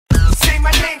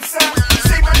name, son.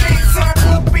 Say my name, son.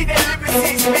 Won't be that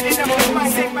limousine. Spinning up the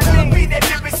mic. Say my name. Be that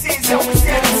limousine. Always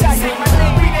got a tie. Say my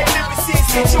name. Be that limousine.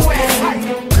 Get your ass hype.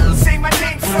 Say my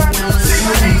name, son. Say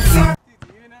my name, son. Dude, do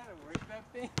you even know how to work that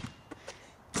thing?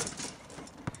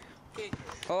 Okay.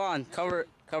 Hold on,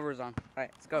 cover's on.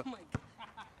 Alright, let's go. Oh my god.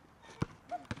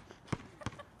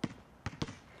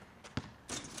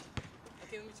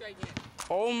 Okay, let me try again.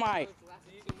 Oh my. It's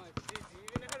lasting too much. Dude, do you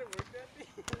even know how to work that thing?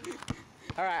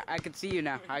 Alright, I can see you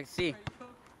now. I can see. Do you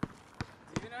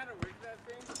even know how to work that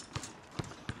thing?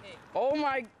 Hey. Oh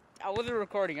my. I wasn't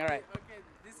recording. Alright. Okay,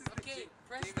 this is okay.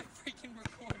 Press the freaking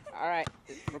record. Alright,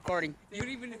 recording. You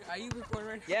don't even. Are you recording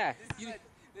right now? Yeah.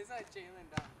 This is how Jalen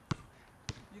done.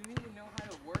 You don't even know how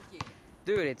to work it.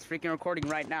 Dude, it's freaking recording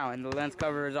right now and the lens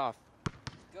cover is off.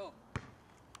 Go.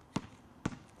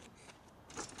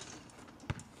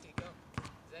 Okay, go.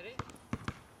 Is that it?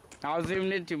 I was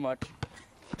zoomed in too much.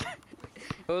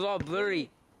 It was all blurry.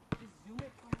 Just zoom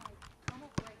it from like, come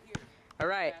up right here.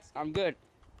 Alright, I'm good.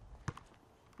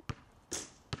 This is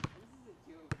a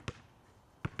joke.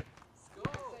 Let's go.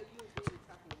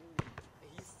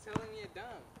 He's telling me a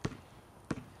dumb.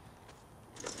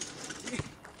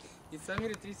 You sent me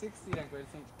to 360 then, but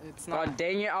it's not. God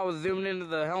dang it, I was zoomed into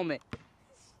the helmet.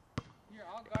 Here,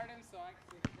 I'll guard him so I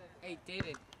can. Hey,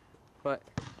 David. What?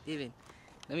 David,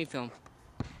 let me film.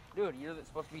 Dude, you're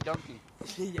supposed to be dunking.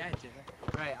 Yeah, Jalen.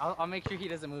 Alright, I'll make sure he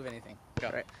doesn't move anything. Go.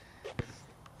 Right.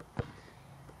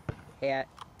 Yeah.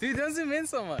 Dude, don't zoom in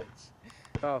so much.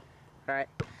 Oh, alright.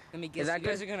 Let me guess. Is that You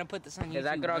guys good? are gonna put this on YouTube. Is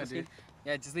that good, No, Augustine? dude.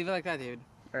 Yeah, just leave it like that, dude.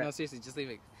 Alright. No, seriously, just leave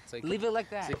it. So Leave it like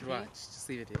that. So you can okay? watch. Just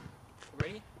leave it, dude.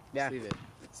 Ready? Yeah. Just leave it.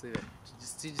 Just leave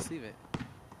it. Just leave it.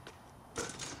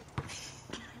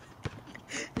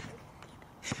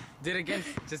 Do it again.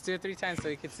 Just do it 3 times so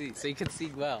you can see. So you can see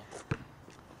well.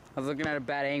 I was looking at a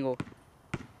bad angle.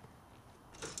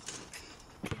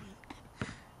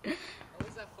 How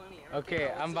is that funny? I don't Okay,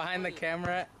 get how I'm it's so behind the funny.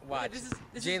 camera. Watch. This is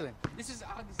Jalen. This is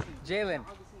Augustine. Jalen.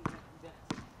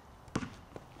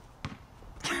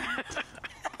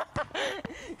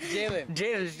 Jalen.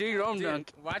 Jalen, just do your own Dude,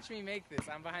 dunk. watch me make this.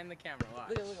 I'm behind the camera. Watch.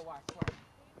 Look at, watch.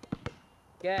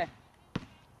 Yeah.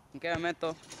 Okay,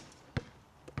 Meto.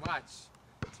 Watch.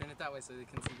 Turn it that way so they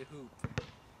can see the hoop.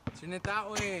 Turn it that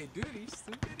way. Dude, are you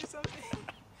stupid or something?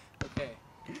 Okay.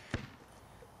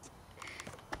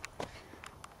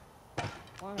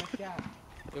 Oh my god.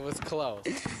 It was close.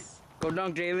 Go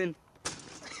dunk, Jalen.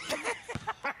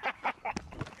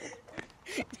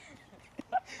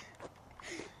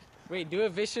 Wait, do a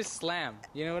vicious slam.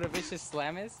 You know what a vicious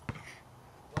slam is?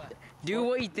 What? Do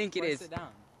what you think it Force is. it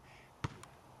down.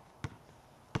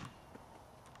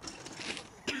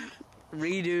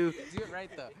 Redo. Do it right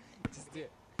though. Just do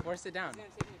it. Force it down.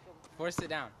 Force it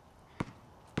down.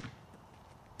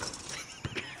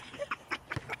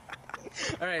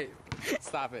 Alright,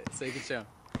 stop it so you can show 'em.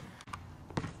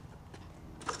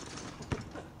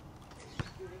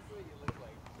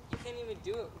 You can't even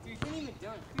do it. Dude, you can't even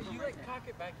dunk. Dude, you like cock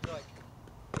it back, you're like,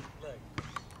 look.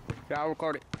 Yeah, I'll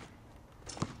record it.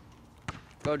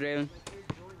 Go, Jalen.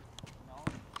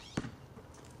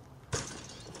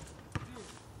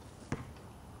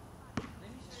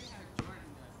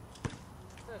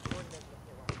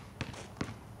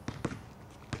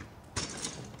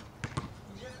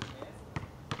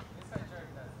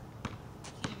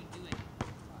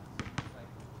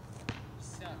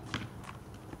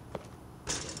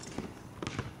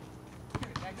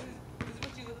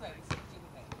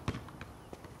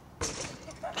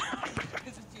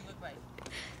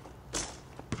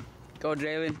 Go,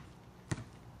 Jalen.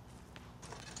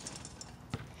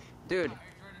 Dude,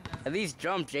 at least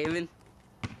jump, Jalen.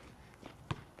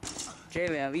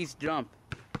 Jalen, at least jump.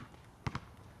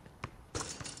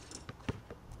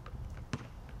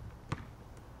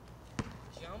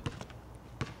 Jump.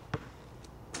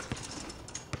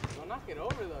 Don't knock it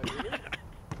over though, dude.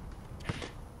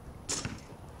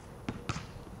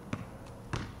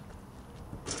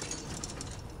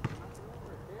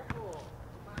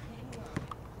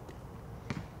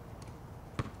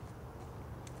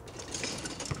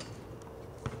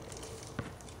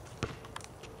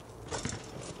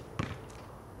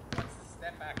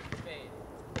 Step back and fade.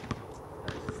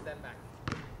 Or step back.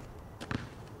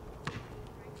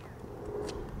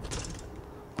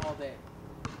 All day.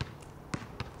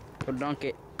 Go dunk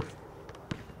it.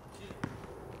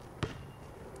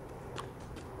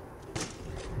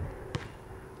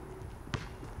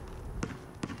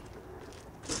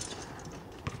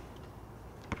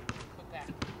 Put back.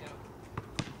 Down.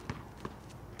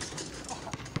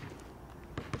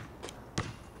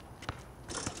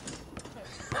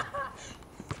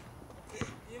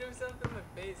 Hit himself in the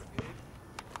face, dude.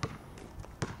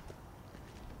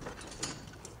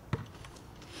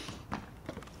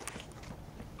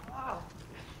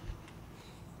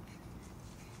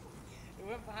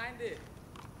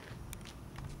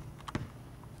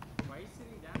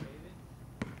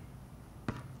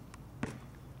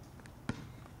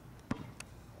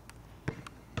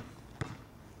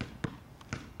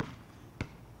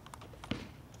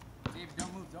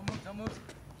 move.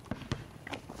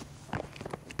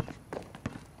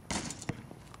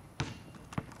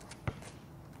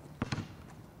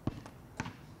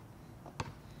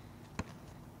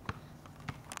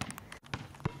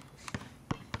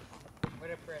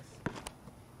 Where'd I press?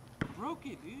 Broke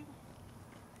it, dude.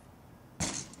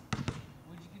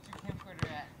 Where'd you get your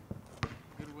camcorder at?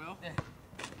 Goodwill.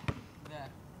 The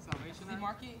Salvation flea Army.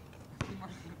 market? Flea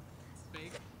market. It's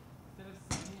fake. Instead of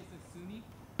Sony, it's like Sony.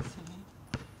 Sony.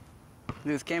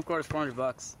 Dude, this camcorder's $400.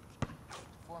 $400?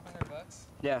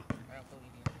 Yeah. I don't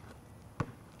believe you.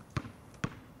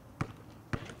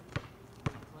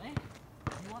 Play?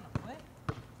 You wanna play?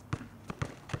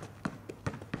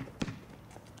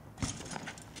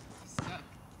 Suck.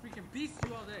 Freaking beast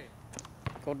you all day.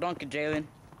 Go dunk it, Jalen.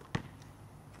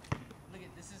 Look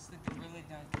at this is the gorilla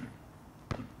dunk.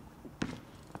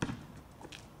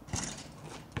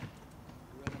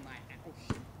 Gorilla my oh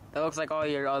shit. That looks like all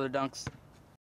your other dunks.